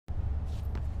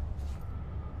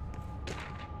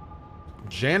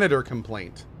Janitor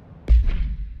complaint.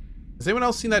 Has anyone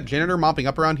else seen that janitor mopping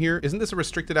up around here? Isn't this a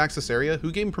restricted access area?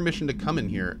 Who gave him permission to come in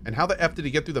here? And how the F did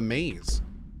he get through the maze?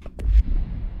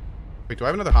 Wait, do I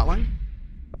have another hotline?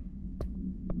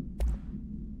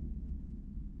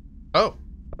 Oh.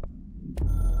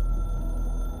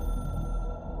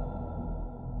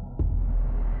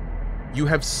 You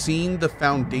have seen the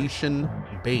foundation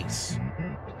base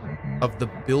of the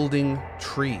building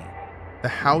tree. The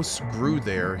house grew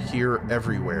there, here,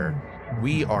 everywhere.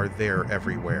 We are there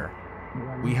everywhere.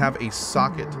 We have a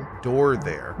socket door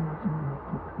there.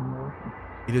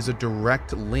 It is a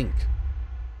direct link.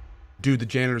 Dude, the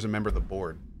janitor's a member of the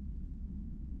board.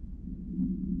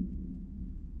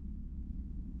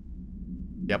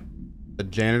 Yep. The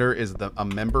janitor is a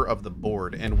member of the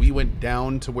board, and we went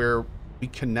down to where we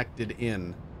connected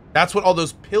in. That's what all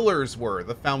those pillars were,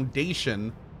 the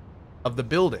foundation of the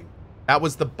building. That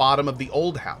was the bottom of the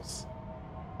old house.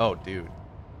 Oh, dude.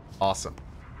 Awesome.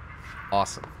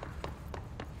 Awesome.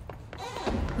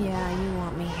 Yeah, you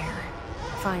want me here.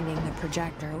 Finding the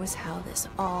projector was how this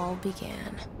all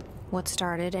began. What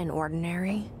started in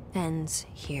ordinary ends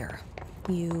here.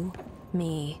 You,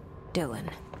 me, Dylan.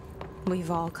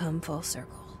 We've all come full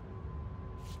circle.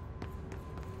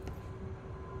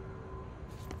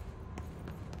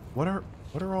 What are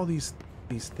all these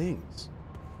things?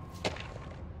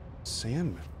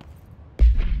 Sandman.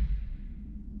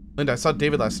 Linda, I saw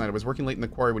David last night. I was working late in the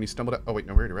quarry when he stumbled out. Oh, wait,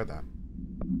 no, we already read that.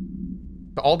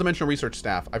 To all Dimensional Research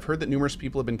staff, I've heard that numerous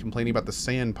people have been complaining about the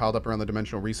sand piled up around the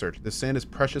Dimensional Research. This sand is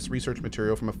precious research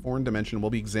material from a foreign dimension and will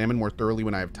be examined more thoroughly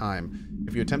when I have time.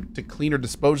 If you attempt to clean or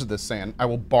dispose of this sand, I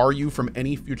will bar you from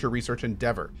any future research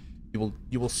endeavor. You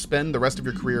will spend the rest of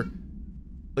your career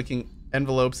clicking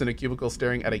envelopes in a cubicle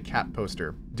staring at a cat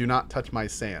poster. Do not touch my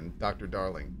sand, Dr.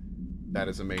 Darling. That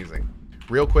is amazing.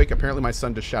 Real quick, apparently my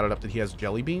son just shouted up that he has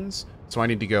jelly beans, so I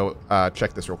need to go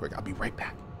check this real quick. I'll be right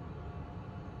back.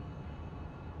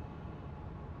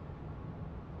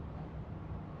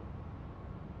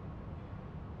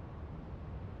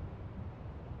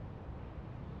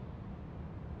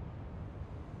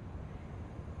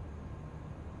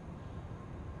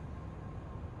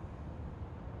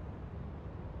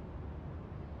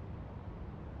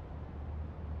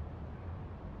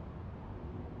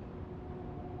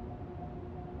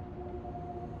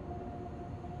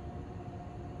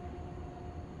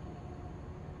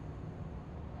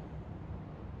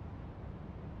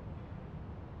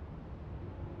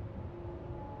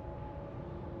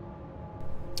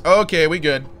 Okay, we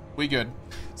good. We good.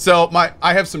 So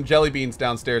I have some jelly beans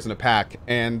downstairs in a pack,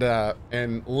 and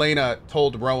Lena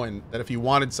told Rowan that if he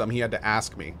wanted some, he had to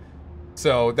ask me.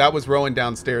 So that was Rowan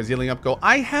downstairs yelling up, "Go!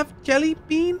 I have jelly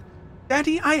bean,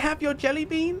 Daddy! I have your jelly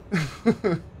bean."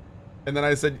 And then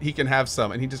I said he can have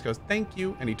some, and he just goes, "Thank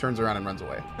you," and he turns around and runs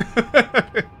away.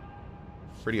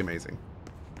 Pretty amazing.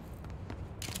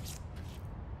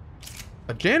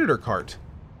 A janitor cart.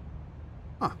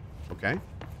 Huh. Okay.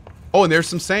 Oh, and there's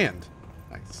some sand.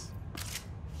 Nice.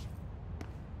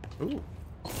 Ooh.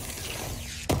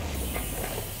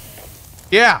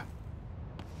 Yeah.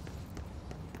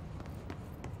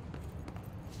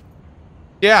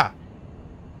 Yeah.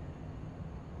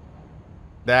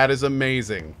 That is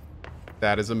amazing.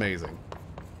 That is amazing.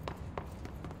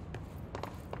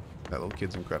 That little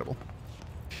kid's incredible.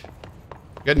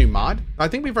 Got a new mod? I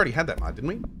think we've already had that mod, didn't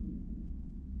we?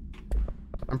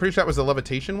 I'm pretty sure that was the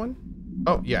levitation one.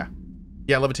 Oh, yeah.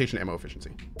 Yeah, levitation ammo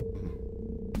efficiency.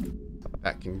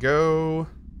 That can go.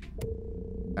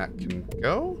 That can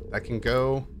go. That can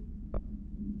go.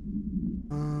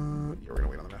 Yeah, we're gonna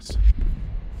wait on the rest.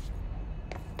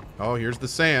 Oh, here's the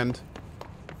sand.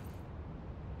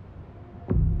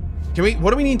 Can we,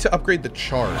 what do we need to upgrade the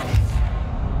charge?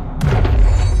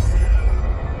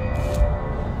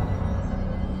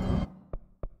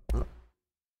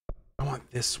 I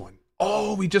want this one.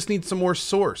 Oh, we just need some more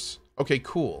source. Okay,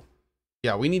 cool.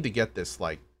 Yeah, we need to get this,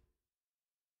 like,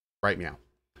 right now.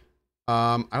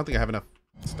 I don't think I have enough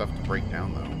stuff to break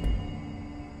down, though.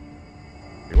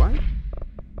 Do I?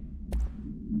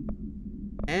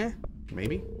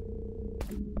 Maybe.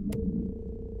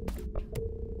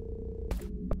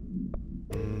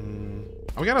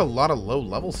 We got a lot of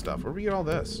low-level stuff. Where do we get all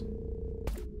this?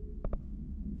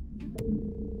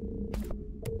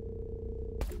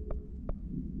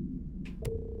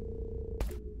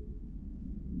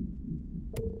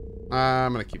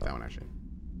 I'm gonna keep that one, actually.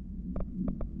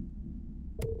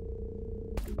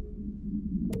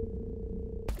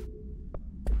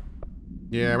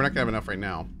 Yeah, we're not gonna have enough right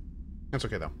now. That's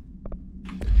okay, though.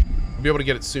 We'll be able to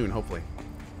get it soon, hopefully.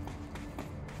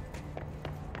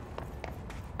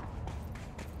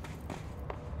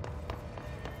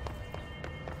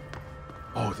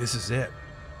 Oh, this is it.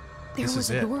 There This was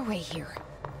is a it. doorway here.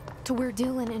 To where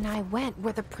Dylan and I went,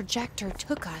 where the projector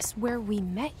took us, where we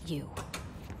met you.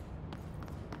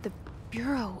 The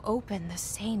Bureau opened the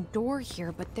same door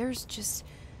here, but there's just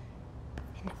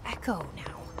an echo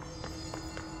now.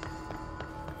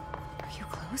 Are you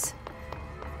close?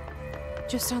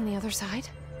 Just on the other side?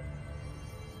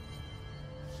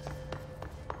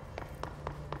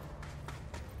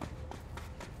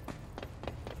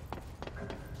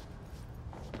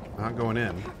 Not going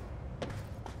in.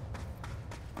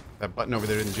 That button over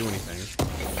there didn't do anything.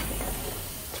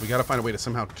 So we gotta find a way to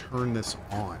somehow turn this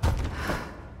on.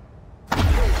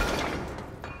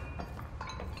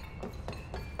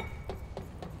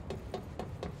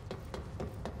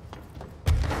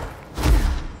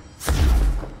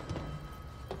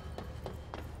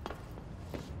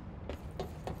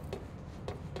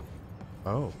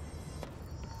 Oh.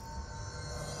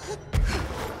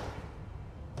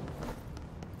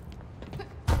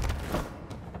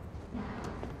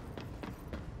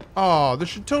 Oh, there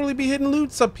should totally be hidden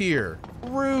loots up here.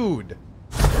 Rude.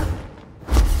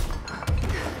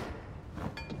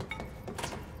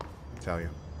 Tell you.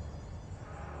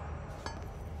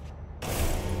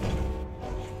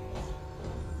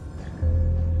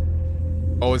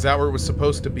 Oh, is that where it was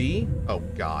supposed to be? Oh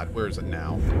God, where is it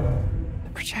now? The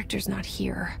projector's not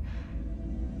here.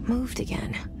 Moved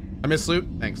again. I missed loot?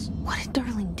 Thanks. What did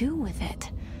Darling do with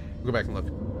it? We'll go back and look.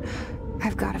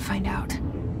 I've got to find out.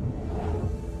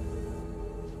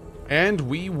 And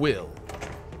we will.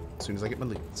 As soon as I get my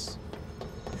loots.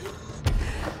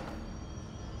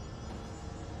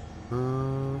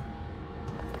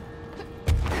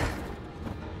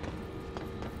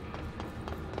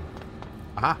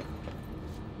 Aha.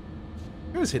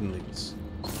 There's hidden loots.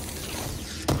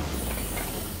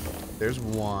 There's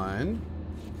one.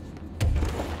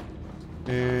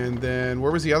 And then,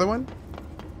 where was the other one?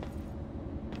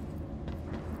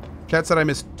 Cat said I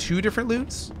missed 2 different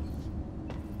loots?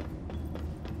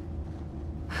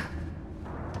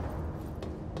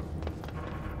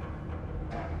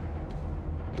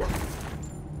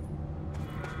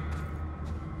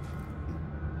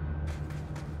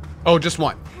 Oh, just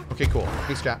one. Okay, cool.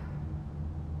 Thanks, chat.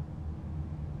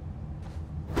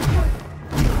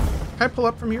 Can I pull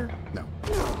up from here? No.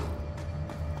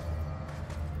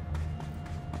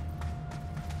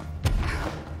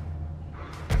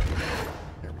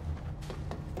 There we go.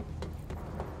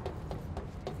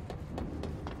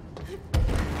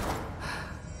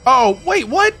 Oh, wait,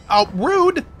 what? Oh,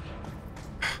 rude.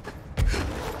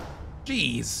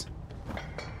 Jeez.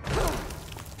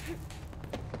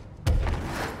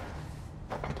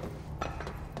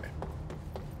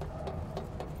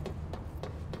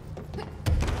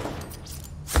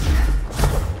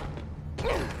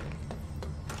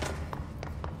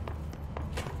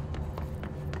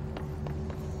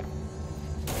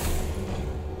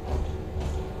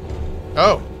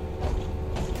 Oh.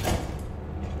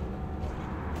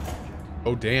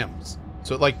 Oh, damn.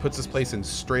 So it, like, puts this place in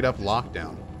straight up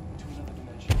lockdown.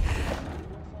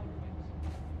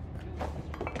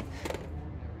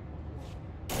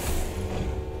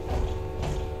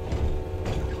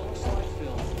 Color slide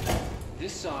film.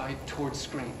 This side towards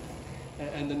screen.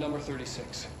 And the number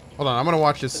 36. Hold on, I'm gonna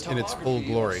watch this in its full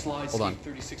glory. Slide Hold on.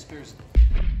 36 pairs.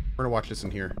 We're gonna watch this in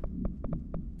here.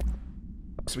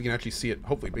 So we can actually see it,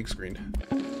 hopefully big screened.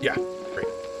 Yeah, great.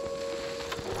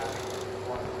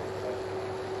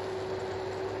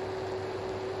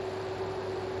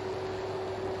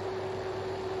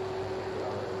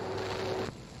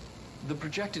 The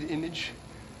projected image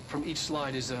from each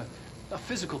slide is a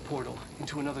physical portal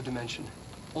into another dimension.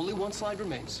 Only one slide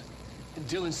remains.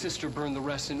 Dylan's sister burned the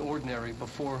rest in ordinary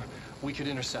before we could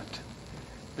intercept.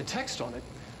 The text on it,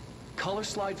 color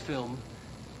slide film,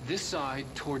 this side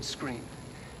towards screen,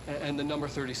 and the number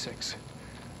 36.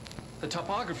 The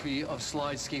topography of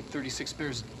slidescape 36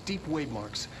 bears deep wave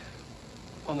marks.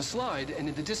 On the slide and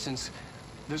in the distance,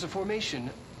 there's a formation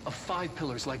of 5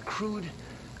 pillars like crude,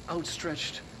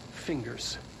 outstretched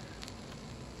fingers.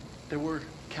 There were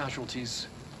casualties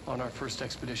on our first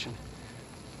expedition.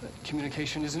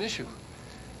 Communication is an issue.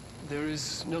 There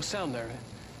is no sound there,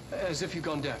 as if you've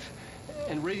gone deaf.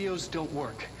 And radios don't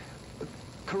work.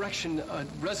 Correction,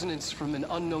 resonance from an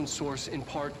unknown source in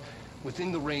part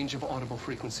within the range of audible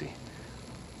frequency.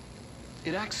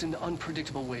 It acts in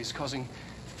unpredictable ways, causing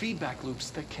feedback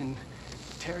loops that can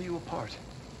tear you apart.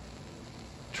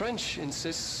 Trench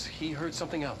insists he heard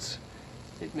something else.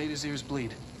 It made his ears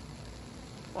bleed.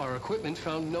 Our equipment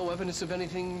found no evidence of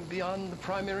anything beyond the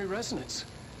primary resonance.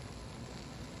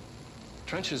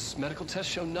 Trench's medical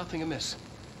tests show nothing amiss.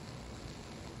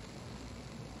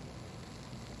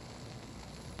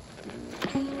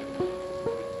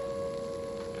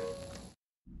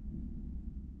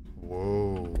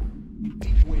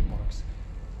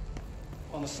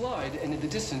 On the slide and in the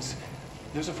distance,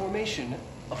 there's a formation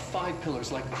of 5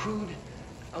 pillars like crude,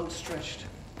 outstretched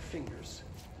fingers.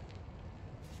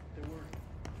 There were...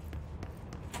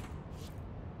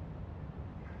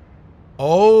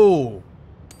 Oh!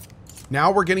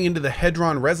 Now we're getting into the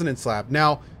Hedron Resonance Lab.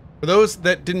 Now, for those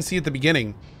that didn't see at the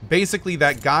beginning, basically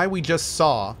that guy we just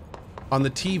saw on the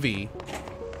TV,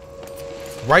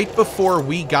 right before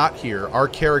we got here, our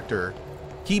character,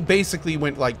 he basically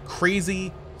went like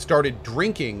crazy, started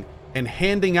drinking and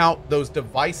handing out those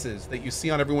devices that you see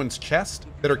on everyone's chest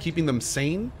that are keeping them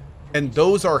sane. And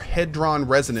those are Hedron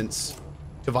resonance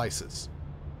devices.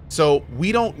 So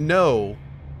we don't know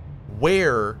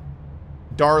where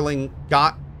Darling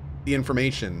got the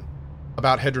information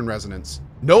about Hedron resonance.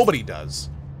 Nobody does.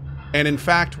 And in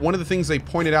fact, one of the things they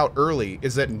pointed out early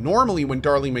is that normally when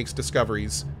Darling makes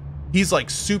discoveries, he's like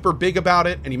super big about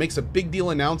it and he makes a big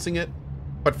deal announcing it.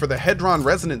 But for the Hedron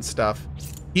resonance stuff,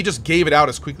 he just gave it out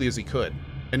as quickly as he could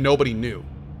and nobody knew.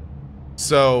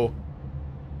 So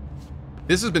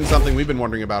this has been something we've been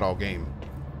wondering about all game.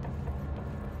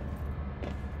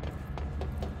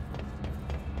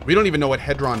 We don't even know what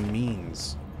Hedron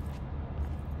means.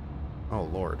 Oh,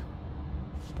 Lord.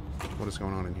 What is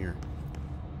going on in here?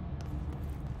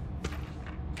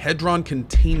 Hedron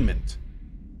containment.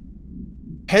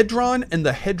 Hedron and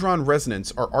the Hedron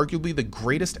resonance are arguably the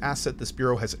greatest asset this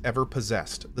Bureau has ever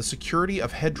possessed. The security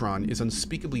of Hedron is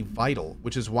unspeakably vital,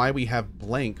 which is why we have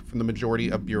blank from the majority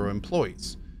of Bureau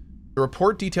employees. The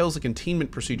report details the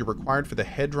containment procedure required for the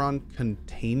Hedron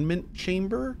containment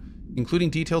chamber, including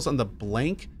details on the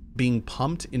blank being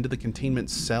pumped into the containment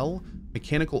cell,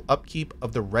 mechanical upkeep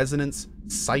of the resonance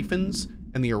siphons,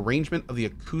 and the arrangement of the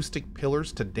acoustic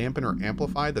pillars to dampen or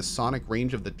amplify the sonic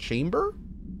range of the chamber?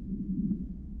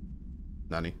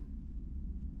 Nani.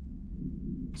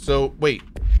 So, wait.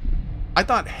 I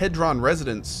thought Hedron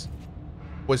resonance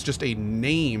was just a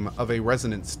name of a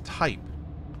resonance type.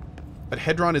 But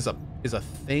Hedron is a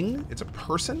thing? It's a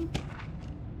person?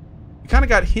 We kind of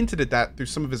got hinted at that through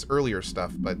some of his earlier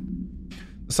stuff, but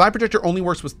the side projector only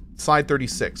works with side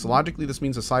 36. Logically, this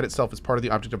means the side itself is part of the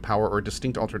object of power or a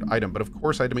distinct altered item, but of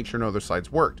course I had to make sure no other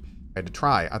sides worked. I had to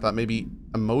try. I thought maybe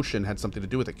emotion had something to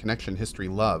do with it. Connection, history,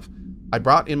 love. I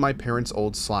brought in my parents'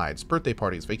 old slides. Birthday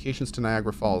parties, vacations to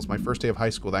Niagara Falls, my first day of high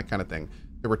school, that kind of thing.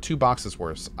 There were 2 boxes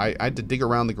worth. I had to dig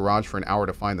around the garage for an hour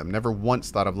to find them. Never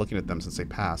once thought of looking at them since they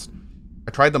passed.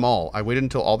 I tried them all. I waited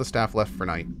until all the staff left for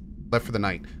the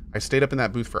night. I stayed up in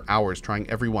that booth for hours trying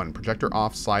every one. Projector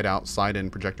off, slide out, slide in,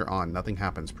 projector on, nothing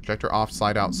happens. Projector off,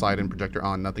 slide out, slide in, projector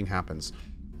on, nothing happens.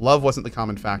 Love wasn't the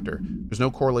common factor. There's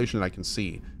no correlation that I can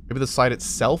see. Maybe the slide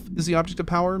itself is the object of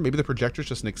power. Maybe the projector's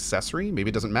just an accessory. Maybe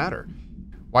it doesn't matter.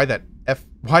 Why'd that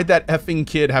effing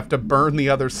kid have to burn the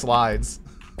other slides?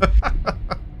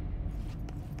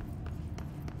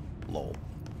 Lol.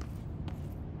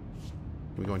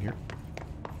 Can we go in here?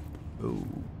 Oh.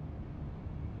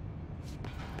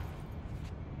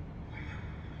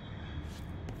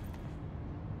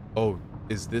 Oh,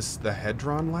 is this the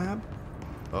Hedron lab?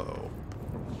 Uh-oh.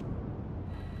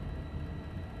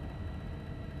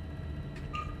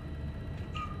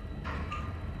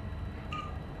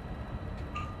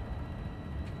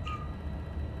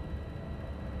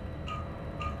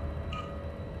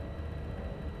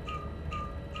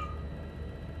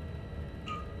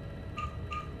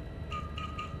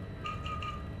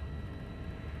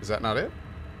 Is that not it?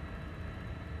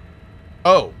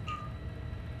 Oh.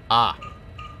 Ah.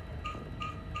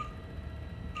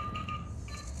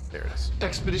 There it is.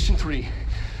 Expedition 3.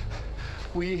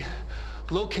 We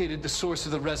located the source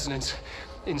of the resonance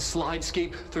in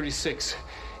Slidescape 36.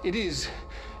 It is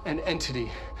an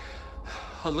entity,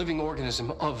 a living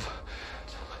organism of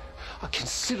a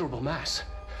considerable mass.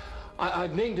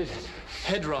 I've named it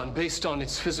Hedron based on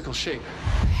its physical shape.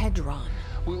 Hedron.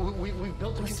 We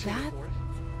built a Was container that for it.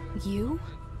 you?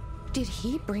 Did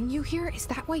he bring you here? Is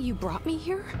that why you brought me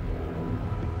here?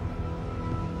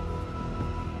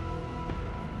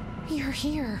 You're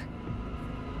here.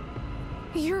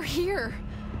 You're here.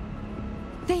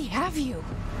 They have you.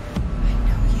 I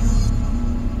know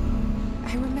you.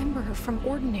 I remember her from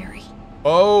Ordinary.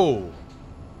 Oh.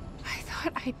 I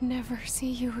thought I'd never see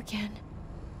you again.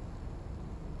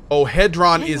 Oh,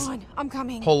 Hedron Hang is on, I'm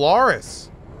coming. Polaris.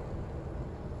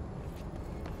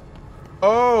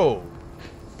 Oh.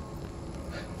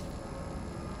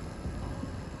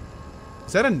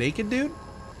 Is that a naked dude?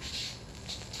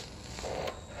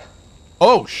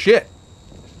 Oh shit.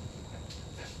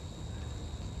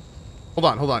 Hold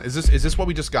on. Is this what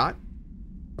we just got?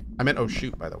 I meant oh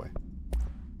shoot, by the way.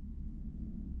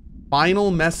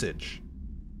 Final message.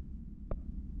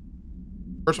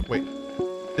 First, wait.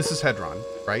 This is Hedron,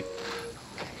 right?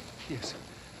 Yes.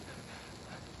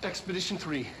 Expedition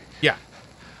 3. Yeah.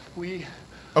 We...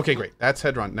 Okay, great. That's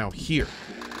Hedron. Now here.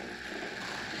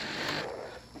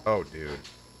 Oh, dude.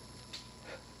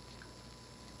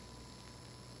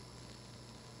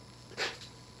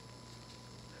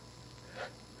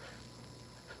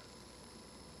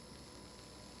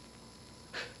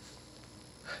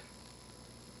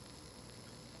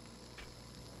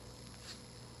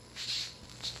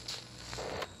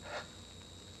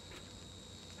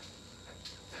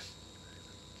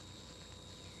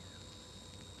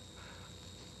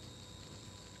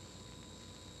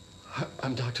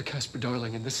 I'm Dr. Casper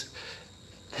Darling, and this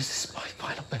is my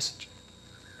final message.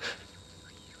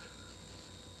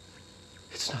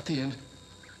 It's not the end.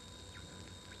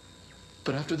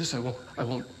 But after this, I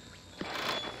won't.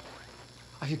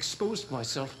 I exposed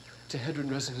myself to Hedron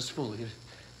resonance fully.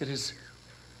 It's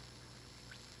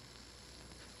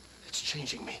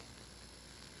changing me.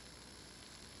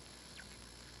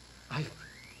 I've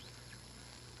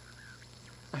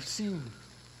seen.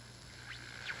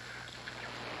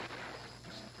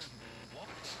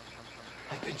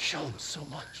 I've been shown so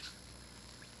much.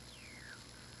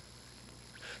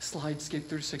 Slidescape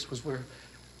 36 was where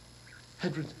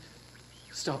Hedron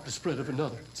stopped the spread of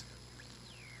another.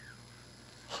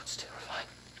 It's terrifying.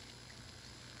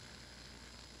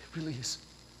 It really is.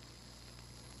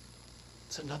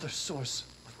 It's another source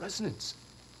of resonance.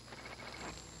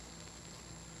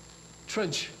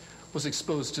 Trench was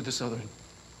exposed to this other.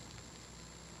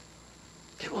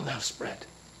 It will now spread.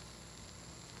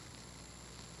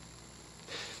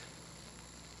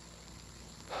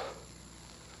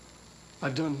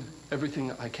 I've done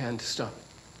everything I can to stop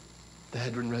the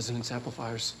Hedron resonance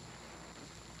amplifiers.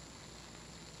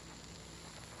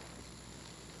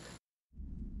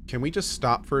 Can we just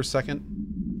stop for a second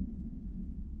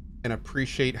and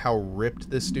appreciate how ripped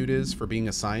this dude is for being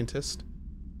a scientist?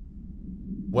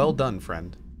 Well done,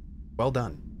 friend. Well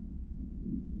done.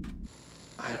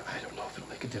 I don't know if it'll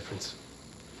make a difference.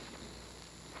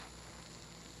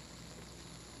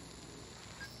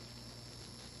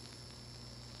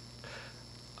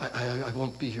 I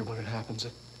won't be here when it happens.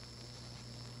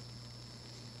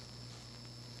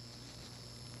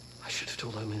 I should have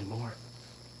told him any more.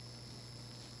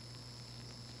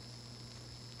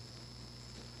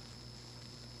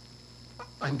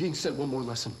 I'm being sent one more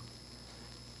lesson.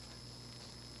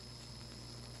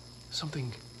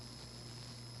 Something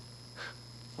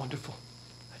wonderful,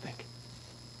 I think.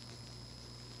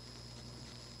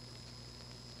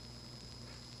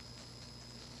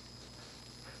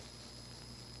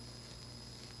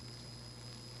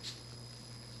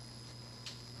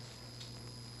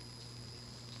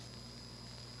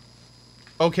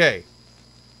 Okay.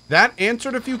 That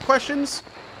answered a few questions,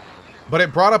 but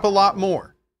it brought up a lot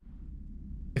more.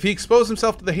 If he exposed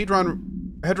himself to the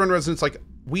Hedron resonance like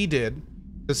we did,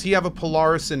 does he have a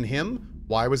Polaris in him?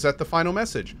 Why was that the final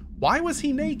message? Why was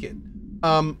he naked?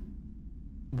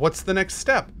 What's the next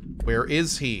step? Where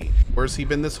is he? Where's he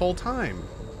been this whole time?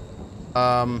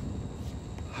 I'm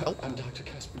Dr.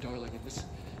 Casper Darling, and this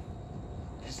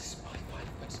is my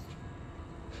final message.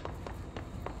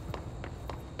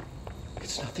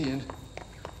 It's not the end.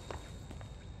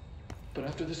 But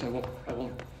after this, I won't.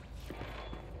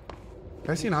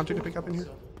 Can I see an object to pick up in here?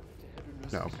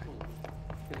 No, okay.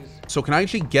 So can I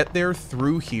actually get there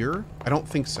through here? I don't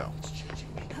think so.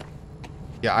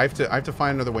 Yeah, I have to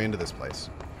find another way into this place.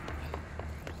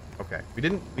 Okay. We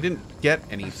didn't get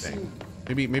anything.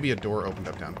 Maybe a door opened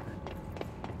up down here.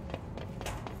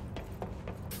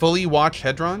 Fully watch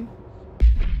Hedron?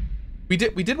 We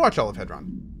did watch all of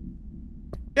Hedron.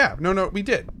 Yeah, no, we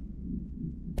did.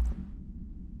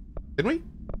 Didn't we?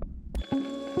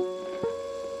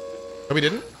 No, we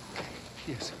didn't?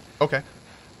 Yes. Okay.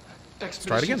 Let's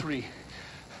try it again. 3.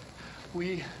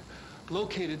 We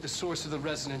located the source of the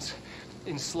resonance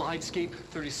in Slidescape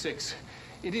 36.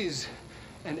 It is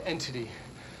an entity,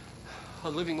 a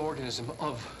living organism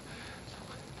of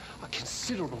a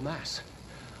considerable mass.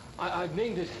 I've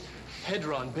named it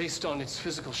Hedron based on its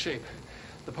physical shape,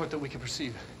 the part that we can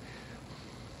perceive.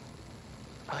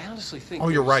 I honestly think... Oh,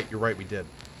 you're right, we did.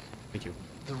 Thank you.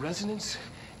 The resonance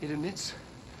it emits,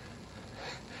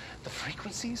 the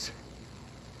frequencies,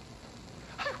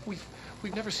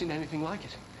 we've never seen anything like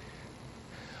it.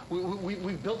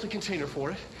 We built a container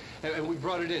for it, and we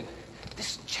brought it in.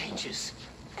 This changes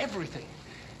everything.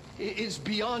 It is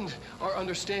beyond our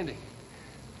understanding.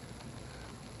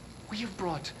 We have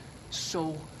brought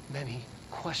so many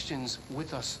questions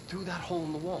with us through that hole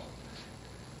in the wall.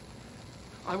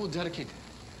 I will dedicate...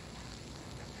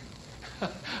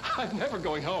 I'm never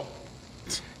going home.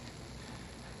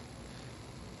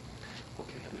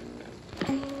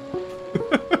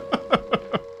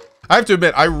 I have to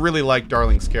admit, I really like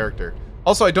Darling's character.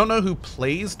 Also, I don't know who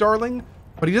plays Darling,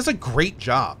 but he does a great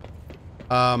job.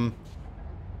 I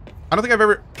don't think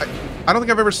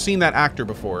I've ever seen that actor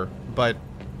before, but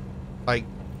like,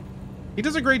 he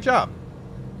does a great job.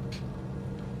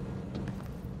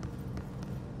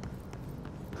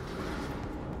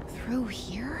 Through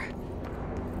here?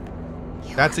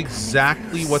 That's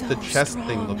exactly what the chest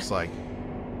thing looks like.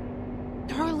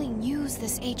 Darling used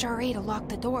this HRA to lock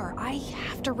the door. I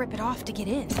have to rip it off to get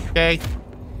in. Okay.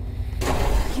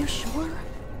 Are you sure?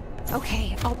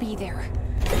 Okay, I'll be there.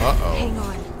 Uh-oh. Hang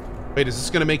on. Wait, is this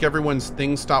gonna make everyone's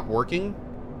thing stop working?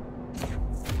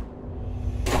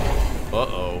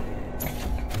 Uh-oh.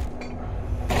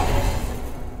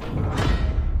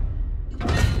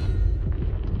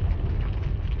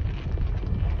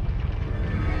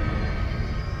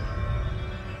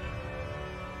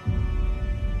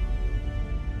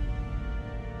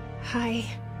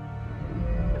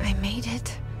 I made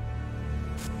it.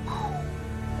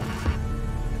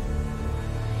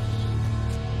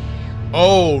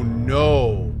 Oh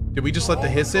no. Did we just let the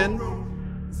hiss in?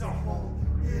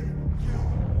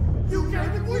 You gave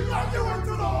it, we let you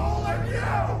into the hole and you!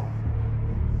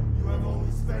 You have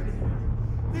only spent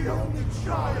the only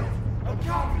child, a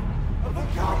copy of a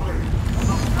copy of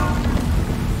a copy!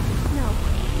 No.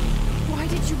 Why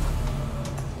did you...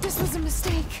 This was a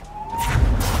mistake.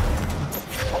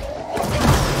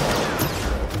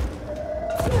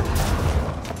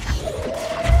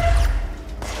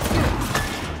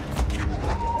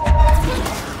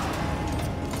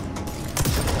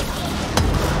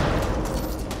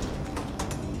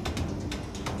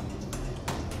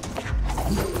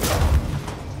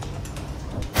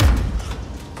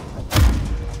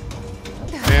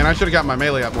 Man, I should have got my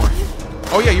melee up more.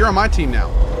 Oh yeah, you're on my team now.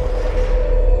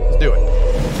 Let's do it.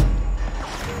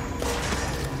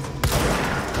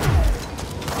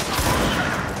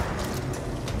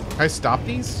 Can I stop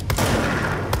these?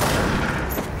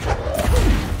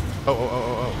 Oh.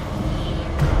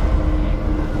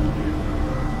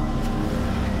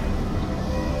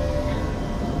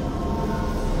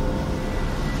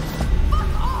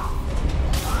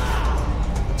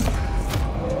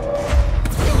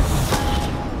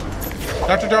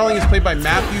 Dr. Darling is played by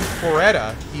Matthew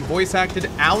Foretta. He voice acted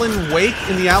Alan Wake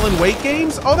in the Alan Wake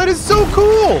games. Oh, that is so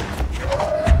cool!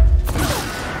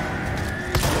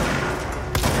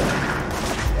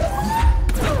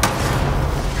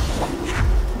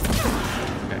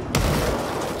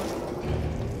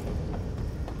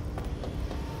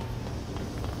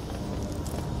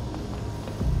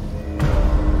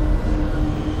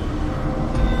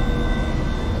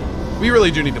 We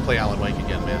really do need to play Alan Wake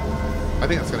again, man. I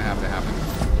think that's gonna have to happen.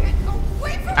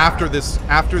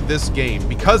 After this game.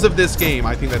 Because of this game,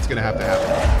 I think that's gonna have to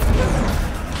happen.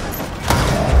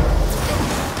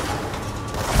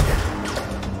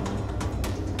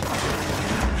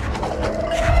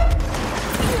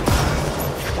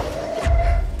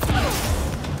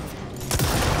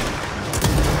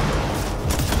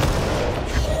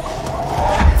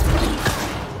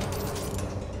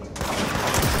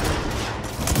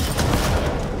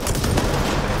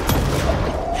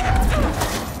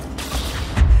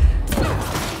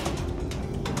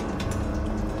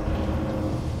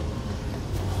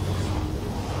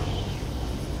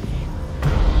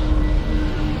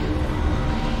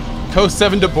 Cohh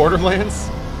 7 to Borderlands?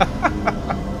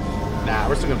 Nah,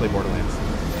 we're still gonna play Borderlands.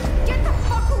 Get the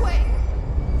fuck away!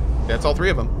 That's all three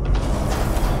of them.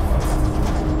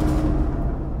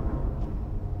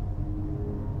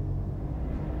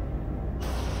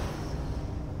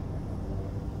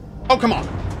 Oh, come on.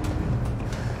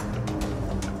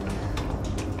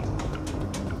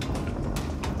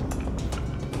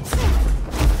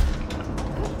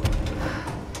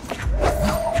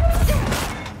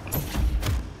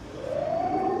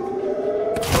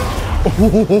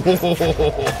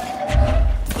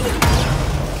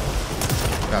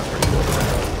 That's pretty cool.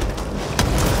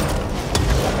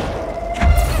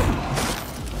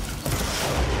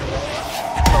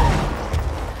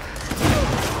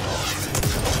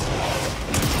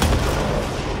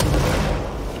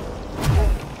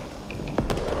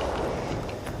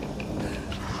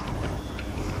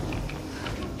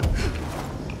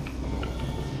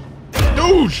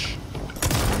 Douche!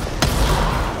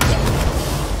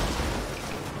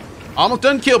 Almost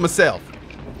done killed myself.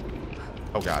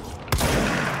 Oh god.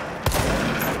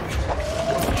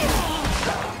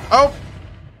 Oh!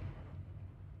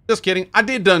 Just kidding. I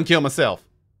did done kill myself.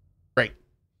 Great.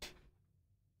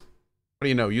 What do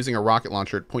you know? Using a rocket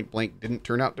launcher at point blank didn't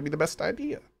turn out to be the best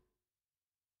idea.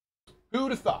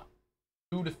 Who'd have thought?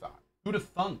 Who'd have thought? Who'd have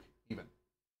thunk, even?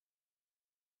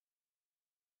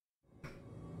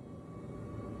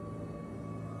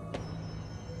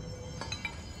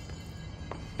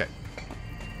 Okay.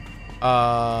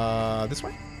 This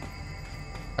way?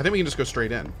 I think we can just go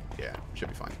straight in. Yeah, should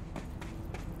be fine.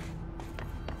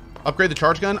 Upgrade the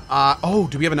charge gun? Oh,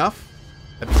 do we have enough?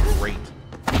 That'd be great.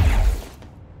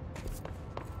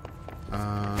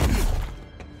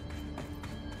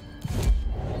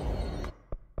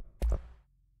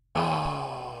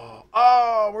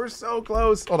 Oh, we're so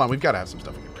close. Hold on, we've got to have some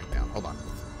stuff we can break down. Hold on.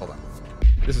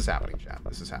 This is happening, chat.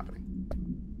 This is happening.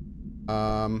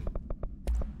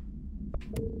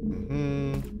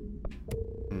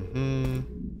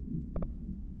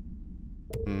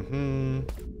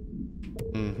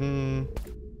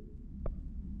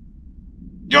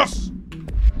 Yes!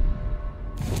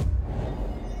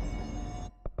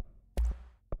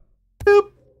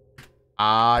 Boop.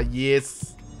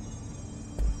 Yes.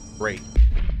 Great.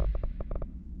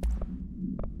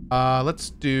 Let's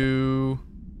do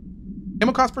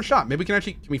ammo cost per shot. Maybe we can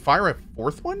actually, can we fire a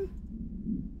fourth one?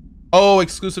 Oh,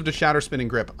 exclusive to shatter, spin, and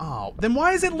grip. Oh, then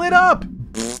why is it lit up?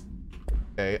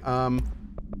 Okay, I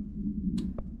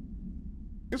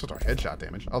guess what's our headshot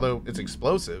damage? Although it's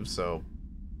explosive, so,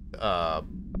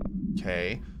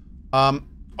 okay. Oh,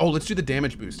 let's do the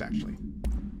damage boost, actually.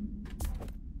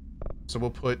 So we'll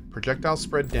put projectile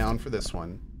spread down for this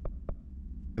one.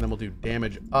 And then we'll do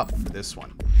damage up for this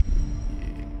one.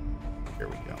 Yeah. Here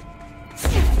we go.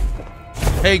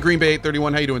 Hey, Green Bay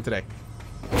 831, how you doing today?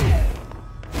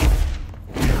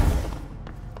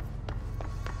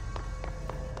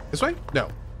 This way? No.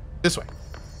 This way.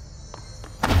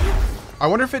 I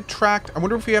wonder if it tracked... I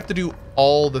wonder if we have to do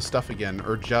all the stuff again,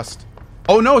 or just...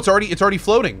 Oh, no, it's already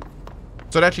floating.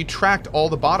 So it actually tracked all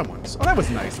the bottom ones. Oh, that was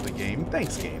nice of the game.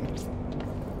 Thanks, game.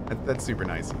 That's super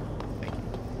nice. Thank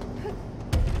you.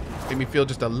 Made me feel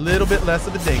just a little bit less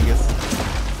of a dingus.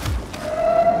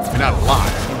 I mean, not a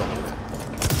lot.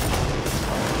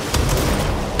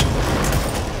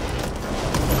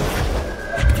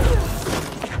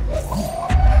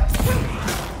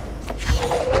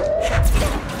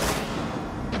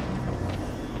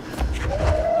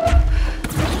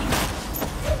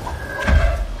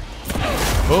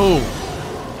 Oh.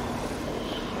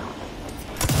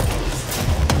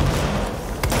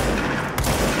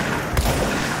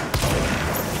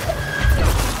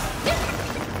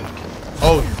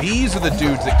 Oh, these are the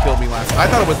dudes that killed me last. I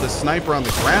thought it was the sniper on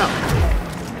the ground.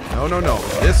 No, no, no.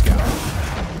 This guy.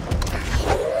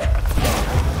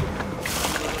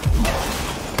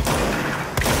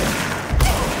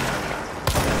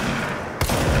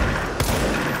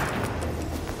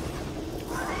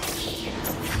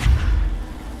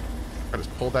 I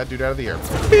just pulled that dude out of the air.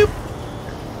 Boop.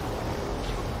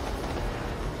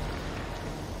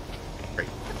 Great.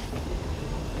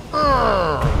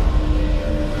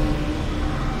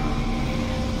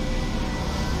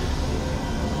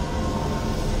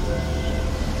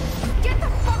 Get the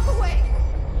fuck away!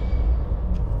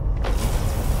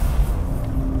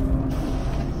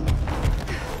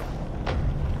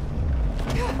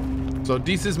 So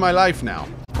this is my life now.